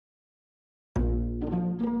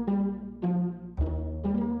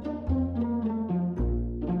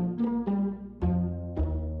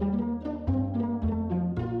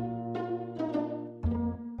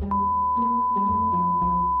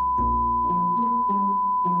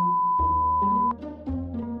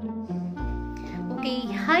Okay,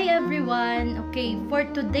 hi everyone! Okay, for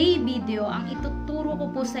today video, ang ituturo ko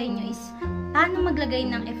po sa inyo is paano maglagay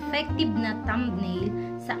ng effective na thumbnail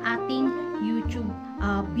sa ating YouTube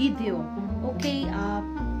video. Okay,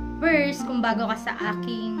 first, kung bago ka sa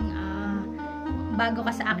aking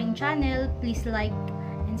channel, please like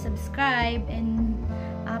and subscribe and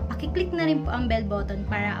pakiclick na rin po ang bell button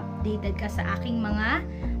para updated ka sa aking mga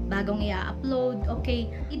bagong i-upload.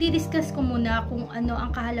 Okay, i-discuss ko muna kung ano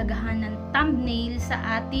ang kahalagahan ng thumbnail sa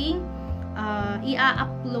ating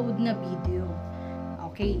i-upload na video.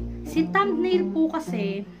 Okay, si thumbnail po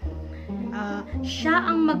kasi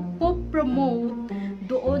siya ang magpo-promote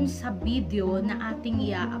doon sa video na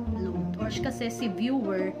ating i-upload, or kasi si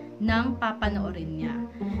viewer nang papanoorin niya.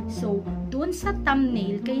 So, doon sa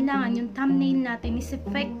thumbnail, kailangan yung thumbnail natin is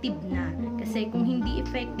effective na. Kasi kung hindi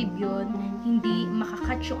effective yon, hindi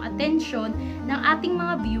makakatch yung attention ng ating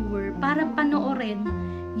mga viewer para panoorin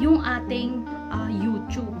yung ating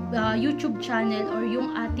YouTube channel or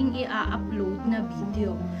yung ating i-upload na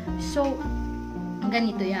video. So,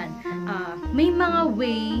 ganito yan. May mga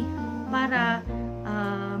way para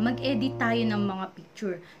mag-edit tayo ng mga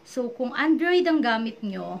picture. So, kung Android ang gamit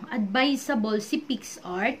nyo, advisable si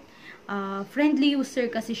PixArt. Friendly user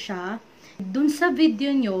kasi siya. Dun sa video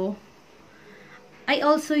nyo, I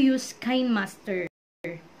also use KineMaster.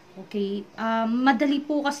 Okay? Madali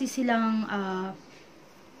po kasi silang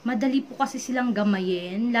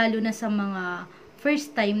gamayin, lalo na sa mga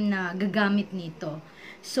first time na gagamit nito.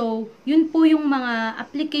 So, yun po yung mga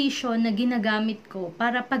application na ginagamit ko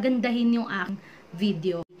para pagandahin yung aking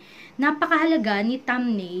video. Napakahalaga ni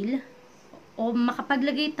thumbnail o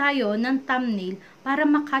makapaglagay tayo ng thumbnail para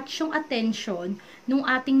makatch yung attention ng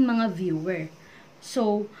ating mga viewer.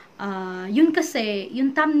 So, yun kasi,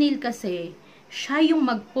 yung thumbnail kasi, siya yung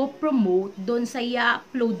magpo-promote doon sa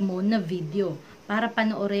i-upload mo na video para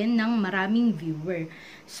panoorin ng maraming viewer.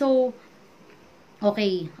 So,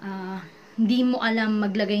 okay, hindi mo alam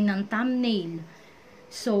maglagay ng thumbnail.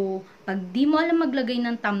 So, pag di mo alam maglagay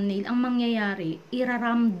ng thumbnail, ang mangyayari,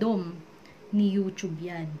 iraramdom ni YouTube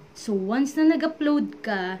yan. So, once na nag-upload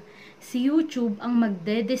ka, si YouTube ang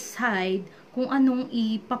magde-decide kung anong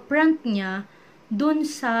ipaprint niya dun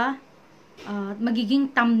sa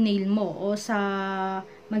magiging thumbnail mo o sa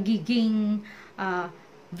magiging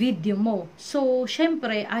video mo. So,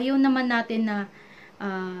 syempre, ayaw naman natin na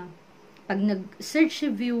pag nag-search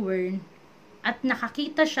si viewer at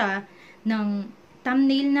nakakita siya ng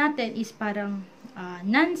thumbnail natin is parang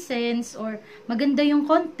nonsense or maganda yung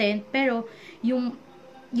content, pero yung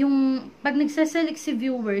pag nagsaselect si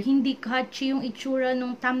viewer, hindi catchy yung itsura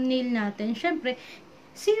ng thumbnail natin, syempre,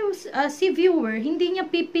 si viewer, hindi niya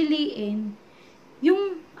pipiliin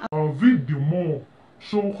yung video mo.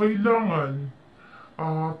 So, kailangan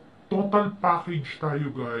total package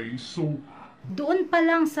tayo, guys. So, doon pa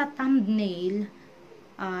lang sa thumbnail,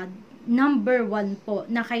 number 1 po,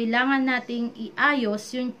 na kailangan nating iayos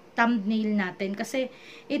yung thumbnail natin. Kasi,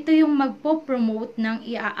 ito yung magpo-promote ng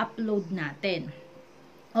i-upload natin.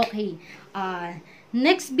 Okay.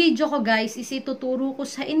 Next video ko, guys, is ituturo ko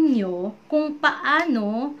sa inyo kung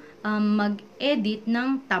paano mag-edit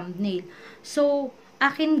ng thumbnail. So,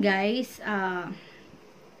 akin, guys,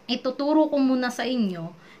 ituturo ko muna sa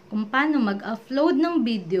inyo kung paano mag-upload ng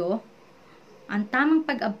video, ang tamang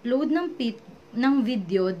pag-upload ng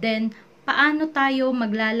video, then paano tayo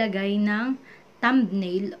maglalagay ng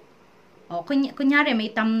thumbnail. O, kunyari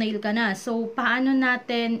may thumbnail ka na, so paano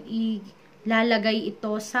natin ilalagay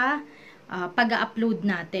ito sa pag-upload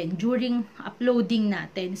natin, during uploading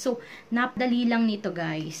natin. So, napdali lang nito,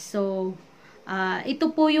 guys. So,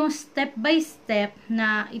 ito po yung step by step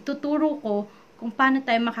na ituturo ko kung paano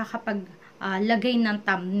tayo makakapaglagay ng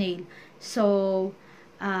thumbnail. So,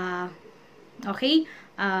 okay?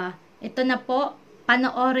 Ito na po,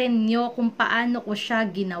 panoorin nyo kung paano ko siya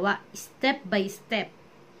ginawa, step by step.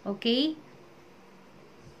 Okay?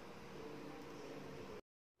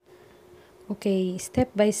 Okay, step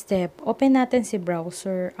by step. Open natin si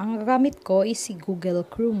browser. Ang gamit ko is si Google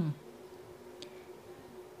Chrome.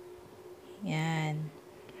 Yan.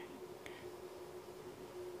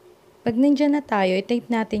 Pag nandiyan na tayo, i-type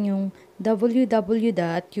natin yung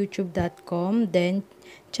www.youtube.com, then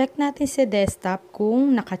check natin sa desktop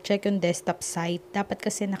kung naka-check yung desktop site.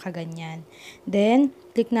 Dapat kasi nakaganyan. Then,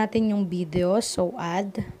 click natin yung video, so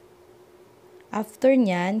add. After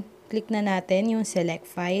nyan, click na natin yung select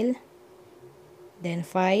file. Then,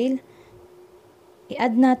 file.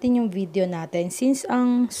 I-add natin yung video natin. Since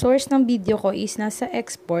ang source ng video ko is nasa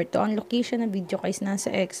export, o ang location ng video ko is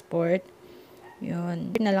nasa export,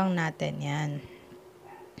 yun, na lang natin yan.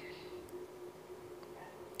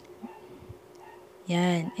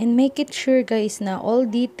 Yan. And make it sure guys na all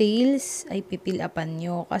details ay pipilapan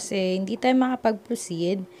nyo. Kasi hindi tayo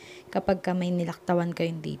makapag-proceed kapag may nilaktawan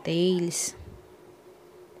kayong details.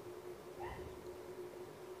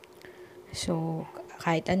 So,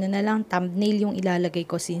 kahit ano na lang, thumbnail yung ilalagay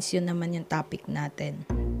ko since yun naman yung topic natin.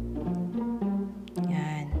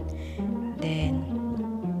 Yan. Then,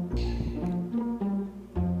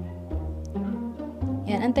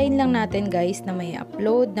 yan, antayin lang natin guys na may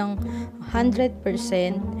upload ng 100%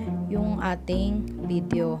 yung ating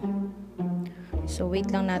video. So, wait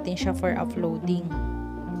lang natin siya for uploading.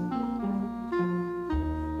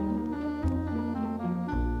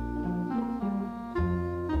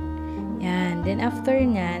 Yan. Then, after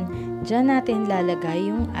nyan, dyan natin lalagay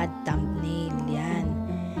yung add thumbnail. Yan.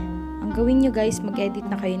 Ang gawin nyo guys, mag-edit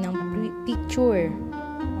na kayo ng picture.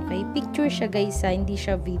 Okay? Picture siya guys, hindi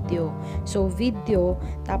siya video. So, video,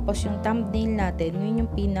 tapos yung thumbnail natin, yun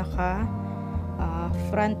yung pinaka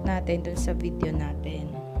front natin dun sa video natin.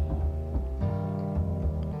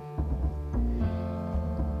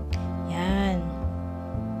 Yan.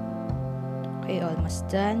 Okay, almost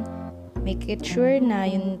done. Make it sure na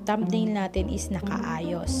yung thumbnail natin is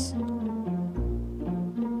nakaayos.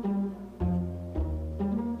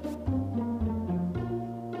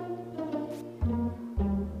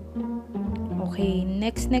 Okay,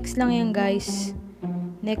 next lang yan guys.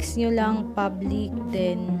 Next nyo lang public,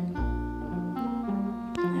 then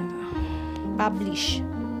publish.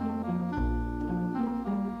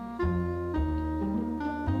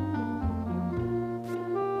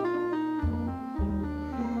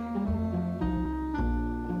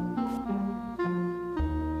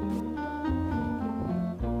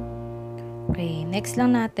 Okay, next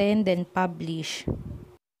lang natin, then publish.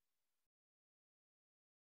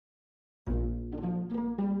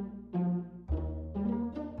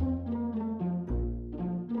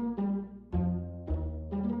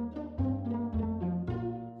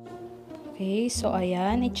 Okay, so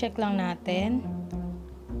ayan, i-check lang natin.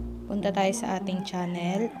 Punta tayo sa ating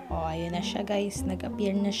channel. O, ayun na siya guys,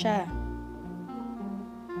 nag-appear na siya.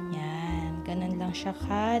 Yan, ganun lang siya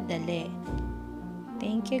kadali.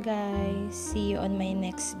 Thank you guys. See you on my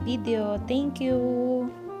next video. Thank you.